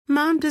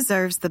Mom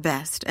deserves the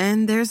best,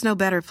 and there's no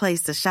better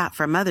place to shop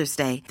for Mother's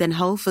Day than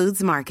Whole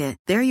Foods Market.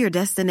 They're your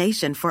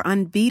destination for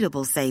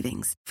unbeatable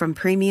savings, from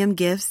premium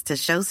gifts to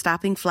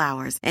show-stopping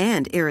flowers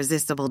and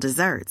irresistible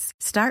desserts.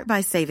 Start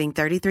by saving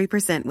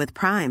 33% with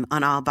Prime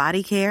on all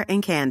body care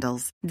and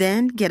candles.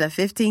 Then get a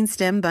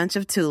 15-stem bunch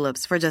of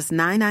tulips for just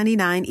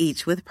 $9.99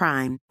 each with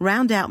Prime.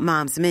 Round out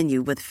Mom's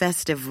menu with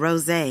festive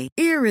rosé,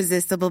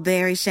 irresistible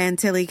berry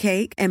chantilly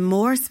cake, and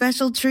more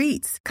special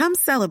treats. Come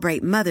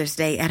celebrate Mother's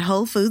Day at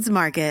Whole Foods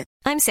Market.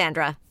 I'm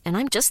Sandra, and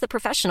I'm just the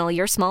professional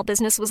your small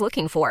business was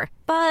looking for.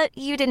 But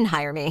you didn't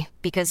hire me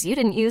because you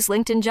didn't use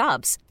LinkedIn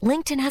Jobs.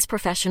 LinkedIn has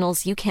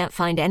professionals you can't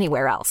find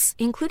anywhere else,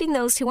 including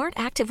those who aren't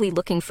actively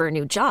looking for a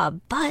new job,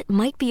 but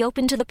might be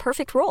open to the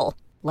perfect role,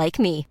 like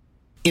me.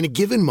 In a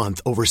given month,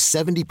 over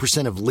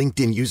 70% of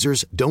LinkedIn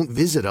users don't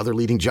visit other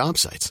leading job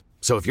sites.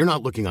 So if you're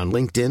not looking on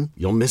LinkedIn,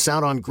 you'll miss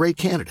out on great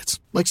candidates,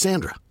 like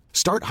Sandra.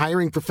 Start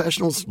hiring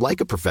professionals like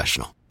a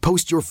professional.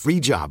 Post your free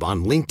job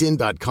on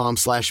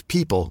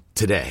linkedin.com/people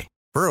today.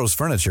 Burrow's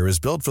furniture is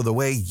built for the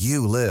way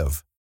you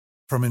live.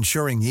 From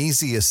ensuring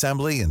easy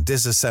assembly and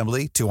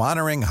disassembly to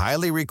honoring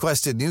highly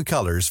requested new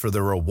colors for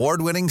their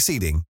award-winning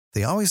seating,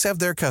 they always have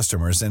their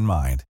customers in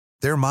mind.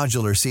 Their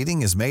modular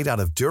seating is made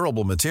out of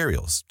durable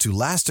materials to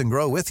last and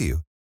grow with you.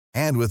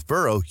 And with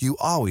Burrow, you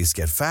always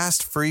get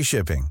fast, free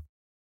shipping.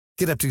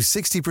 Get up to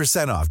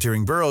 60% off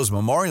during Burrow's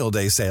Memorial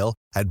Day sale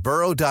at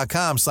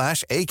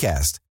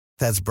burrow.com/ACAST.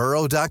 That's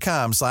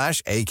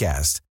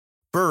burrow.com/ACAST.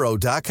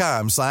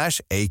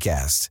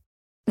 burrow.com/ACAST.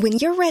 When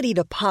you're ready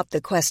to pop the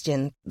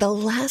question, the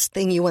last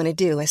thing you want to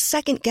do is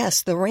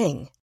second-guess the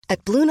ring.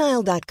 At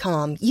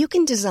BlueNile.com, you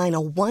can design a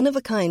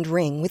one-of-a-kind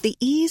ring with the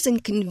ease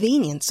and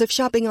convenience of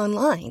shopping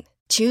online.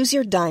 Choose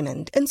your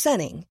diamond and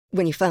setting.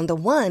 When you find the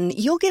one,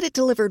 you'll get it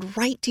delivered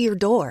right to your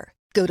door.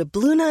 Go to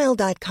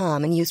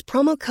BlueNile.com and use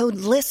promo code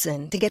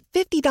LISTEN to get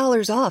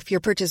 $50 off your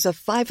purchase of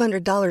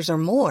 $500 or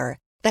more.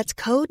 That's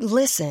code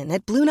LISTEN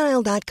at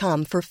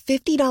BlueNile.com for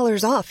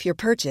 $50 off your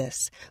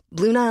purchase.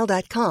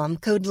 BlueNile.com,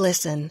 code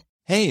LISTEN.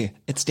 Hey,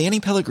 it's Danny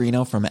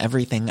Pellegrino from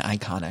Everything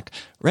Iconic.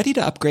 Ready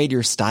to upgrade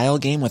your style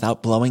game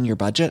without blowing your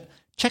budget?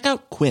 Check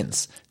out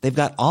Quince. They've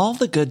got all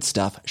the good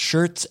stuff,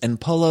 shirts and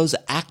polos,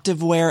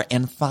 activewear,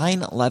 and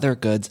fine leather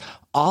goods,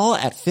 all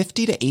at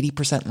 50 to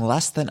 80%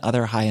 less than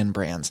other high-end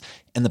brands.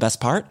 And the best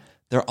part?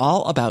 They're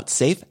all about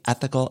safe,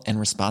 ethical, and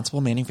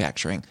responsible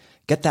manufacturing.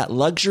 Get that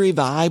luxury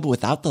vibe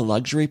without the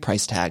luxury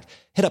price tag.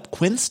 Hit up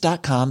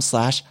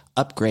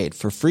quince.com/upgrade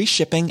for free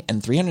shipping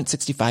and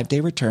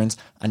 365-day returns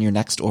on your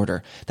next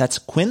order. That's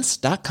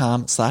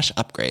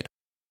quince.com/upgrade.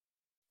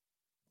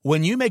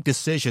 When you make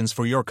decisions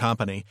for your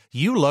company,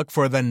 you look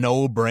for the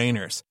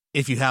no-brainers.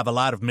 If you have a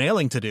lot of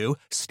mailing to do,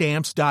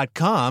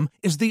 Stamps.com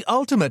is the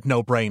ultimate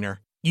no-brainer.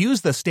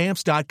 Use the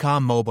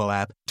Stamps.com mobile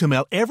app to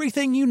mail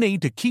everything you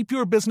need to keep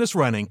your business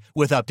running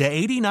with up to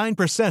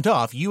 89%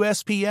 off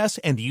USPS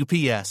and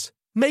UPS.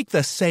 Make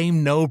the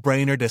same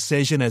no-brainer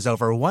decision as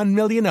over 1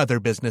 million other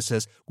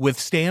businesses with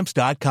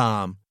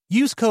Stamps.com.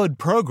 Use code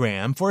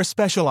PROGRAM for a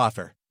special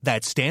offer.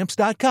 That's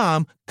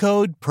Stamps.com,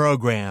 code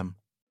PROGRAM.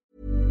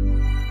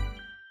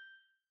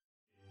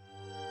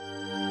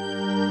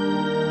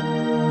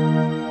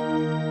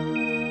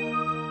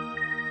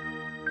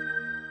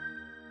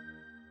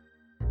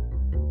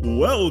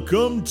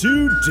 Welcome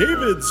to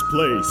David's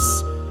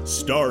Place,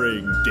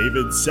 starring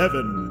David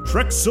Seven,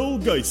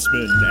 Trexel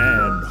Geisman,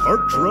 and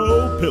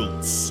Hartro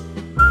Piltz.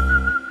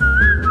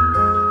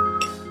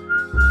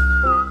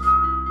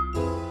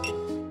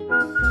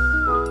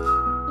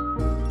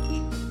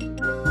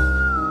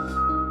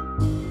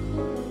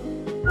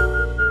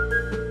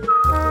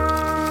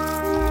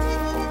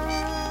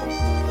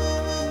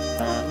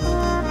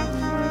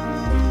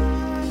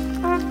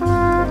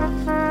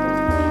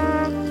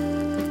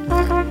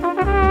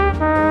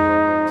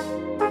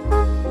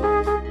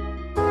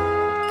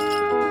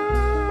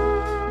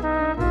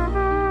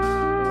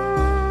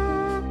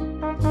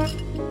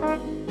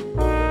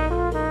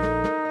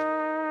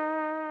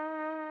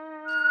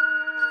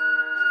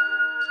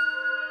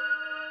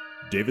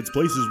 David's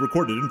Place is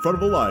recorded in front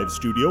of a live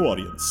studio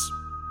audience.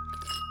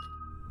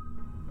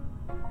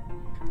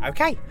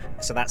 Okay,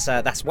 so that's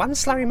one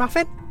slurry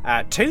muffin,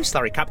 2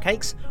 slurry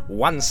cupcakes,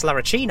 1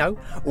 slurricino,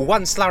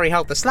 1 slurry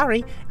hold the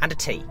slurry, and a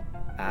tea,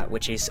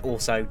 which is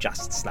also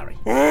just slurry.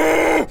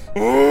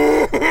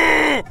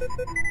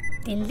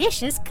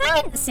 Delicious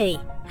currency,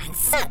 and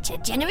such a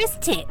generous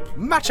tip.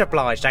 Much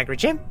obliged, Angry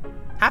Jim.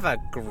 Have a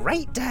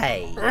great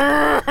day.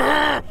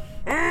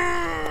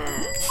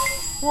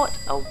 What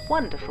a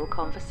wonderful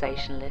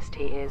conversationalist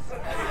he is.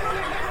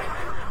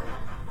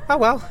 Oh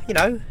well, you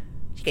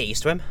get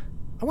used to him.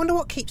 I wonder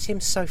what keeps him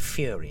so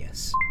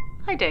furious.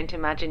 I don't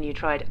imagine you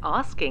tried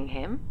asking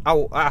him.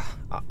 Oh,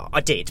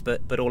 I did,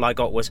 but all I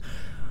got was...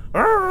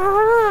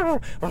 I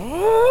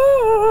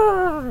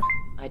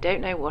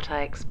don't know what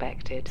I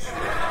expected.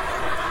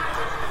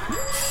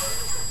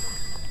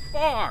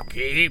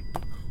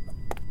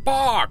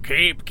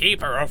 Barkeep,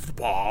 keeper of the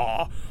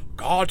bar,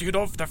 guardian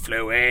of the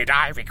fluid,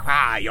 I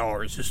require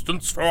your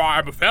assistance, for I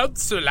am a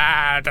fancy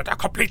lad and a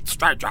complete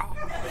stranger.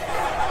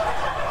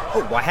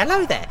 Oh, why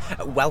hello there.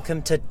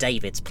 Welcome to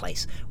David's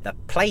Place. The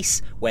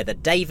place where the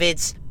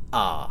Davids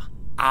are.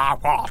 Ah,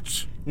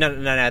 what?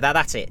 No,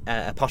 that's it.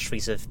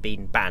 Apostrophes have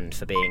been banned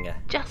for being...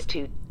 Just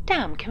too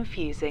damn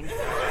confusing.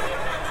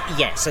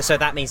 Yeah, so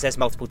that means there's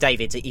multiple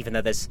Davids, even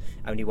though there's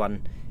only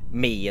one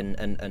me,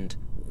 and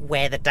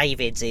where the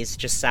Davids is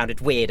just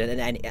sounded weird.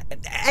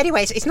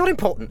 Anyways, it's not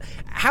important.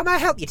 How may I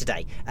help you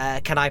today?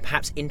 Can I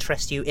perhaps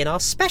interest you in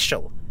our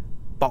special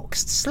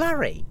boxed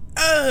slurry?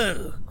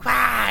 Oh,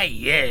 why,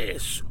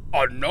 yes.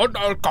 A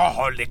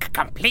non-alcoholic,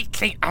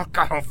 completely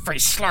alcohol-free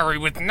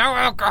slurry with no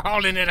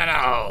alcohol in it at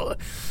all.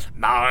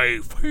 My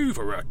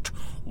favourite.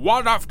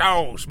 One of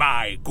those,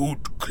 my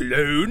good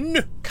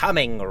clone.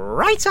 Coming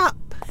right up.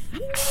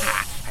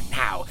 And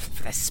now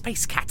for the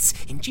space cats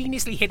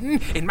ingeniously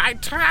hidden in my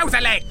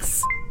trouser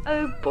legs.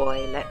 Oh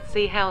boy, let's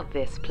see how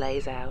this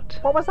plays out.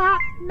 What was that?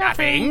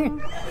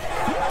 Nothing.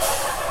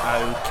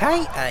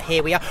 Okay,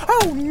 here we are.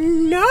 Oh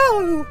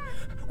no!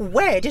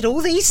 Where did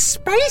all these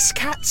space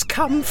cats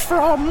come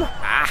from?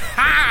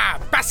 Aha!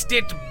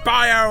 Busted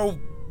bio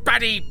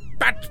buddy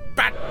but.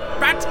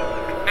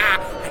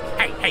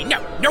 Hey, no,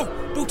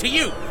 boo to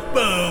you.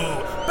 Boo,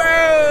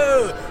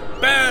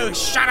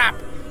 shut up,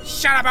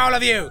 all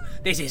of you.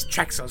 This is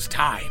Trexel's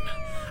time.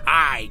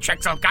 I,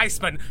 Trexel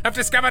Geistman, have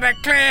discovered a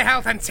clear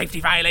health and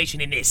safety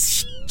violation in this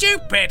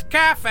stupid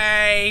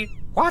cafe.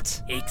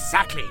 What?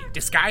 Exactly.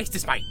 Disguised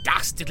as my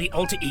dastardly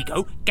alter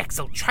ego,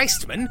 Gexel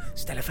Treistman,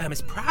 Stellar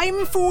Firma's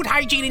prime food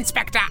hygiene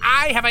inspector,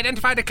 I have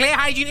identified a clear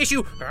hygiene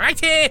issue right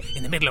here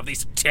in the middle of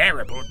this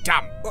terrible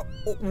dump.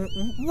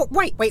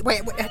 Wait.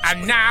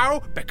 And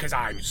now, because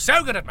I'm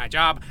so good at my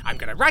job, I'm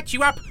going to write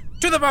you up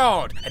to the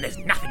board, and there's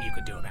nothing you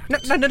can do about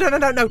it.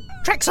 No.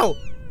 Trexel,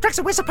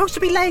 we're supposed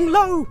to be laying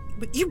low.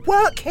 You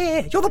work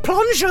here. You're the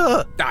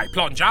plunger. I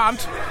plunge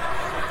aren't.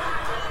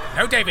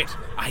 No, David,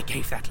 I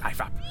gave that life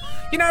up.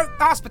 You know,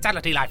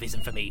 hospitality life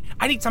isn't for me.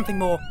 I need something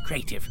more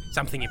creative,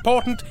 something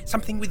important,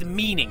 something with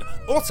meaning.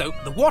 Also,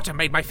 the water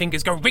made my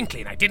fingers go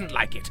wrinkly and I didn't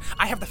like it.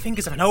 I have the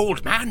fingers of an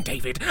old man,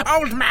 David.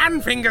 Old man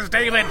fingers,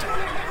 David.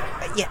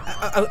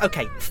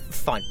 Okay,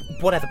 fine,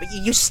 whatever, but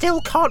you still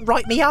can't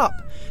write me up.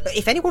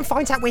 If anyone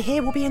finds out we're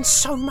here, we'll be in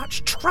so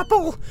much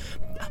trouble.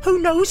 Who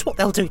knows what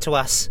they'll do to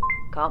us?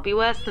 Can't be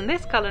worse than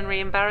this culinary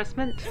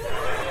embarrassment.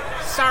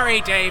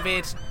 Sorry,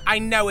 David. I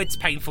know it's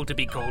painful to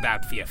be called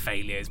out for your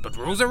failures, but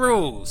rules are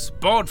rules.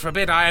 Board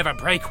forbid I ever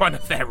break one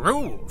of their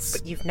rules.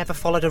 But you've never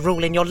followed a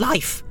rule in your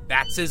life.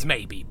 That's as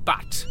maybe,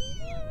 but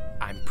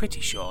I'm pretty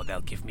sure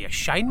they'll give me a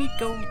shiny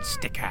gold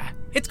sticker.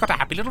 It's got a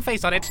happy little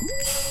face on it.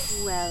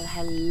 Well,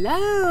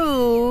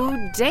 hello,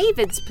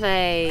 David's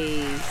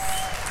Place.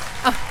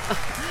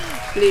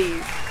 Oh,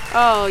 please.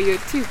 Oh, you're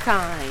too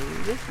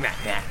kind.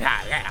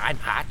 I'm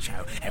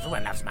Harcho.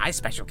 Everyone loves my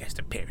special guest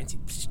appearance, you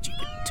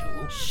stupid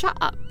tool. Shut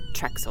up,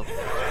 Trexel.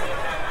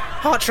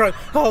 Harcho,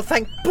 oh,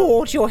 thank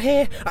board you're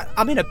here.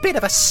 I'm in a bit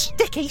of a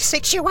sticky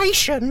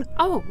situation.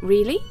 Oh,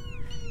 really?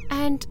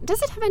 And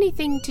does it have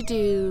anything to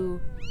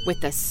do with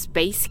the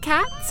space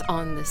cats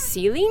on the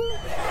ceiling?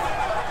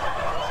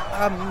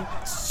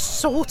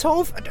 Sort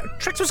of.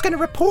 Trexel's going to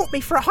report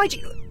me for a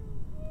hygiene...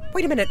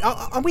 Wait a minute,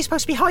 are we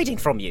supposed to be hiding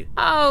from you?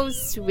 Oh,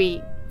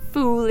 sweet,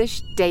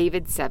 foolish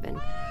David 7.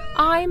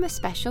 I'm a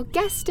special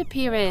guest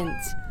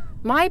appearance.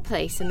 My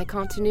place in the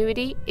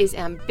continuity is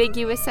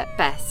ambiguous at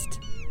best.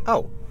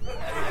 Oh.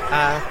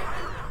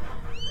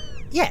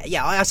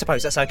 Yeah, I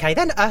suppose that's okay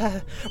then.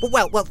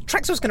 Well,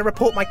 Trexel's going to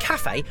report my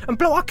cafe and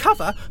blow our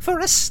cover for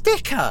a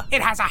sticker.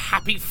 It has a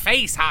happy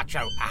face,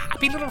 Harcho. A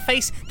happy little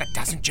face that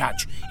doesn't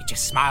judge. It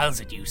just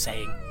smiles at you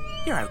saying,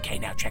 "You're okay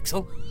now,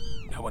 Trexel.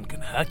 No one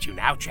can hurt you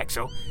now,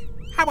 Trexel.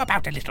 How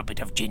about a little bit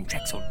of gin,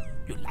 Trexel?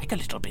 You like a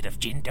little bit of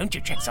gin, don't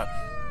you, Trexel?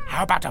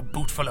 How about a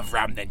bootful of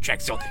rum then,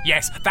 Trexel?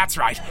 Yes, that's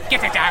right.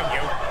 Get it down,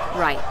 you."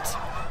 Right.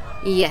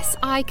 Yes,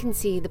 I can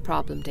see the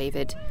problem,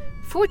 David.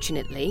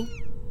 Fortunately,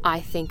 I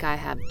think I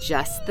have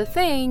just the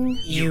thing.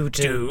 You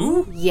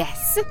do?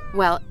 Yes.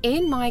 Well,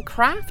 in my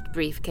craft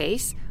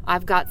briefcase,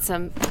 I've got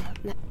some...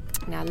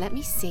 Now, let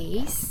me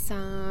see.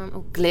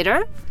 Some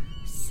glitter,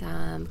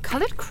 some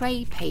colored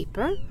cray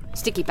paper,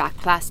 sticky back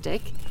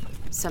plastic,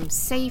 some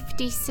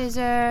safety scissors.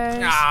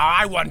 Oh,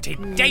 I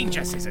wanted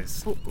danger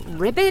scissors.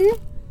 Ribbon,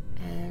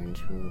 and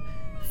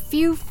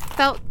few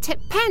felt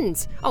tip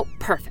pens. Oh,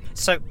 perfect.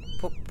 So,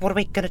 what are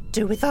we going to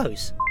do with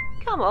those?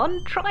 Come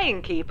on, try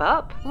and keep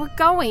up. We're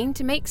going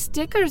to make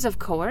stickers, of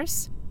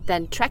course.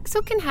 Then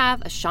Trexel can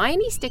have a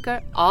shiny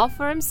sticker all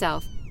for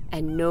himself,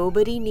 and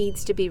nobody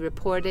needs to be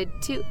reported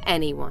to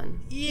anyone.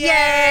 Yay!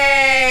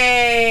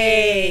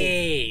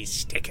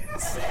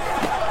 Stickers.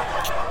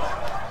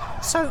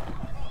 So,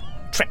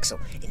 Trexel,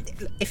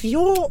 if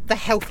you're the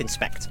health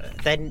inspector,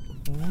 then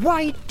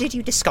why did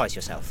you disguise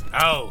yourself?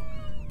 Oh,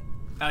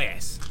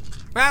 yes.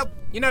 Well,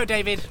 you know,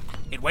 David,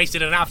 it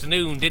wasted an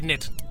afternoon, didn't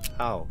it?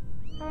 Oh.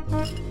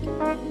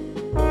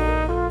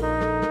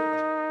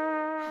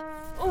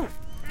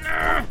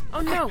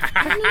 Oh no.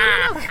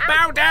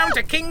 Bow down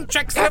to King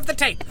Trexel of the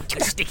Tape,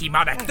 the sticky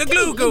monarch, the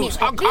glue goose,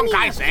 honk honk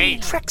I say.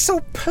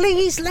 Trexel,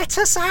 please let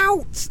us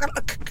out.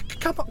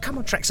 Come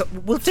on, Trexel.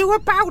 We'll do a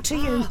bow to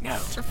you. No,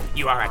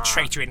 you are a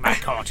traitor in my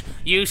court.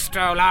 You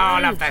stole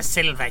all of the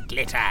silver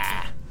glitter.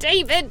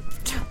 David,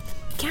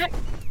 can't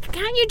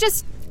you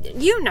just,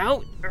 and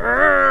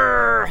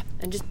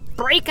just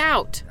break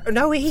out?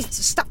 No, he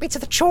stuck me to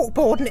the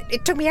chalkboard and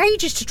it took me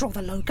ages to draw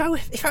the logo.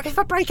 If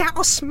I break out,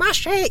 I'll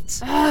smash it.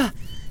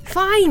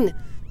 Fine.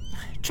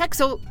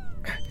 Trexel.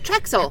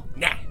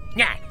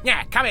 Nah,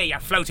 come here, you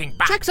floating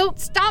bat. Trexel,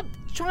 stop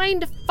trying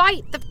to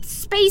fight the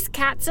space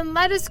cats and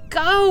let us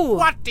go.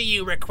 What do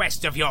you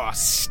request of your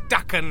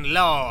stucken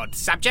lord,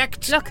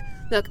 subject?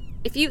 Look,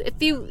 if you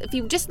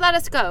just let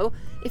us go,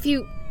 if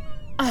you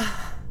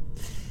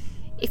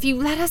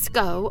let us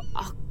go,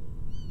 I'll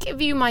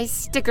give you my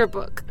sticker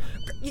book.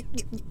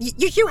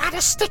 You had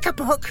a sticker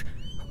book?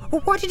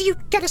 Why did you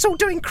get us all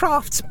doing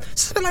crafts?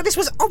 Something like this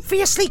was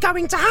obviously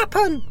going to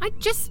happen. I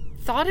just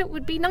thought it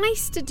would be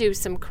nice to do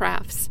some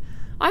crafts.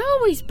 I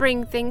always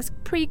bring things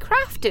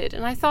pre-crafted,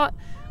 and I thought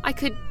I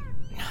could...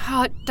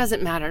 Oh, it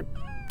doesn't matter.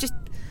 Just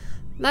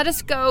let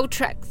us go,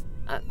 Trex...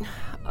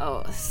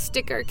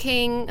 Sticker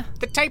King.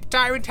 The Tape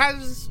Tyrant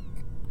has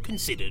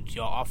considered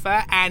your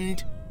offer,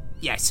 and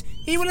yes,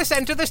 he will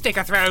ascend to the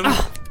sticker throne.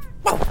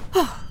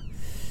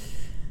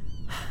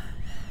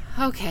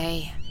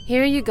 Okay,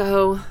 here you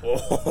go.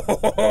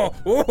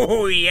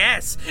 Oh,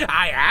 yes,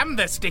 I am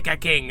the Sticker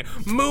King.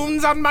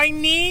 Moons on my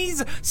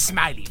knees,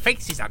 smiley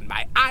faces on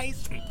my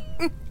eyes,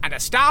 and a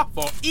star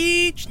for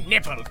each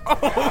nipple.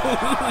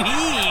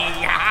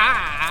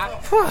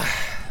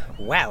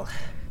 Well,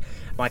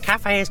 my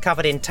cafe is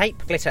covered in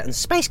tape, glitter and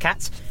space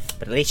cats,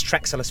 but at least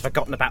Trexel has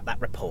forgotten about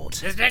that report.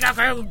 The Sticker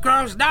King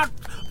grows not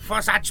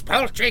for such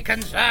paltry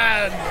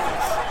concerns.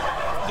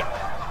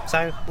 Yeah.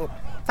 So, well,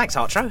 thanks,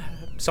 Artro.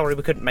 Sorry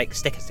we couldn't make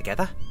stickers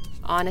together.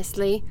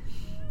 Honestly,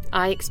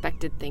 I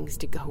expected things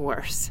to go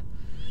worse.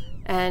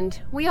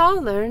 And we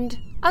all learned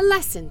a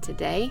lesson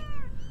today,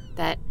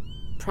 that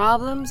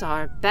problems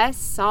are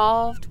best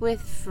solved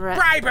with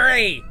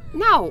bribery!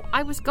 No,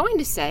 I was going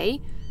to say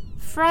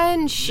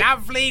friendship.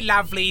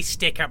 Lovely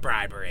sticker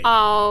bribery.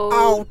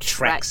 Oh,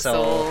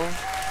 Trexel.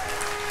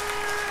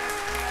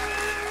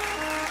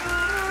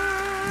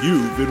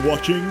 You've been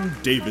watching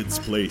David's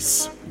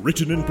Place,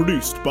 written and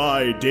produced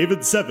by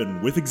David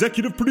Seven, with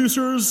executive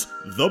producers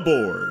The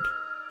Board.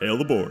 Hail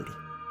the Board.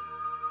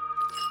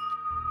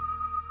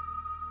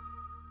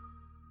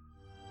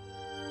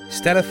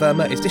 Stella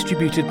Firma is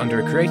distributed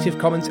under a Creative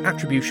Commons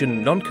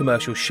Attribution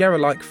Non-Commercial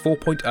Share-alike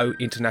 4.0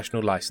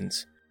 international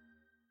license.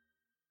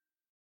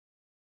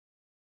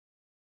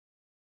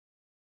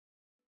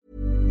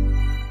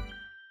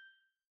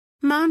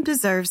 Mom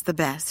deserves the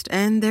best,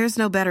 and there's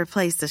no better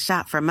place to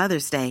shop for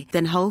Mother's Day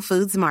than Whole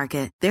Foods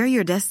Market. They're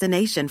your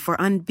destination for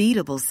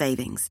unbeatable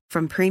savings,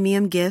 from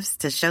premium gifts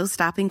to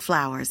show-stopping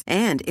flowers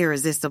and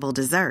irresistible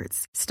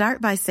desserts.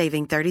 Start by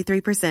saving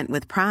 33%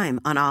 with Prime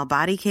on all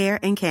body care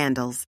and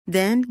candles.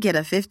 Then get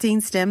a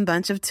 15-stem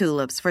bunch of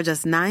tulips for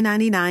just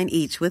 $9.99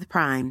 each with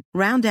Prime.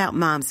 Round out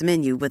Mom's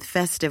menu with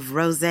festive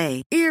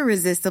rosé,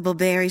 irresistible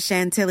berry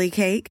chantilly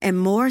cake, and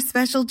more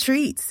special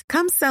treats.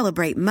 Come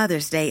celebrate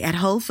Mother's Day at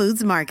Whole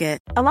Foods Market.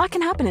 A lot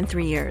can happen in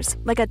 3 years,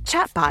 like a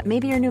chatbot may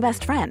be your new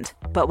best friend.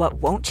 But what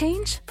won't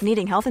change?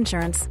 Needing health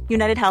insurance.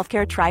 United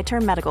Healthcare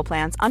Tri-Term Medical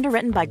Plans,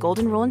 underwritten by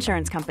Golden Rule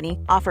Insurance Company,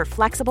 offer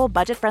flexible,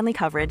 budget-friendly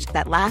coverage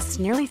that lasts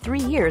nearly 3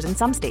 years in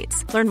some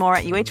states. Learn more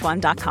at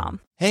uh1.com.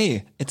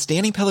 Hey, it's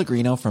Danny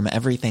Pellegrino from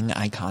Everything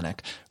Iconic.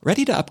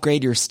 Ready to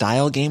upgrade your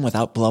style game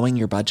without blowing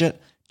your budget?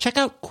 Check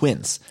out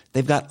Quince.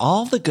 They've got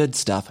all the good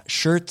stuff,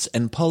 shirts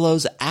and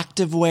polos,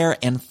 activewear,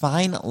 and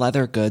fine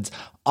leather goods,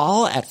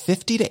 all at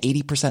 50 to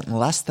 80%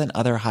 less than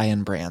other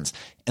high-end brands.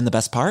 And the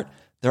best part?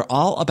 They're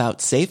all about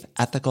safe,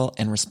 ethical,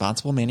 and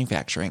responsible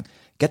manufacturing.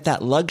 Get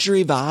that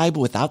luxury vibe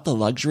without the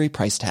luxury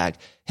price tag.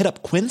 Hit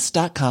up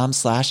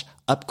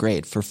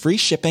quince.com/upgrade for free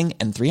shipping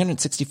and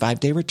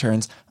 365-day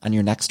returns on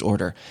your next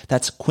order.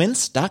 That's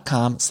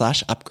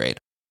quince.com/upgrade.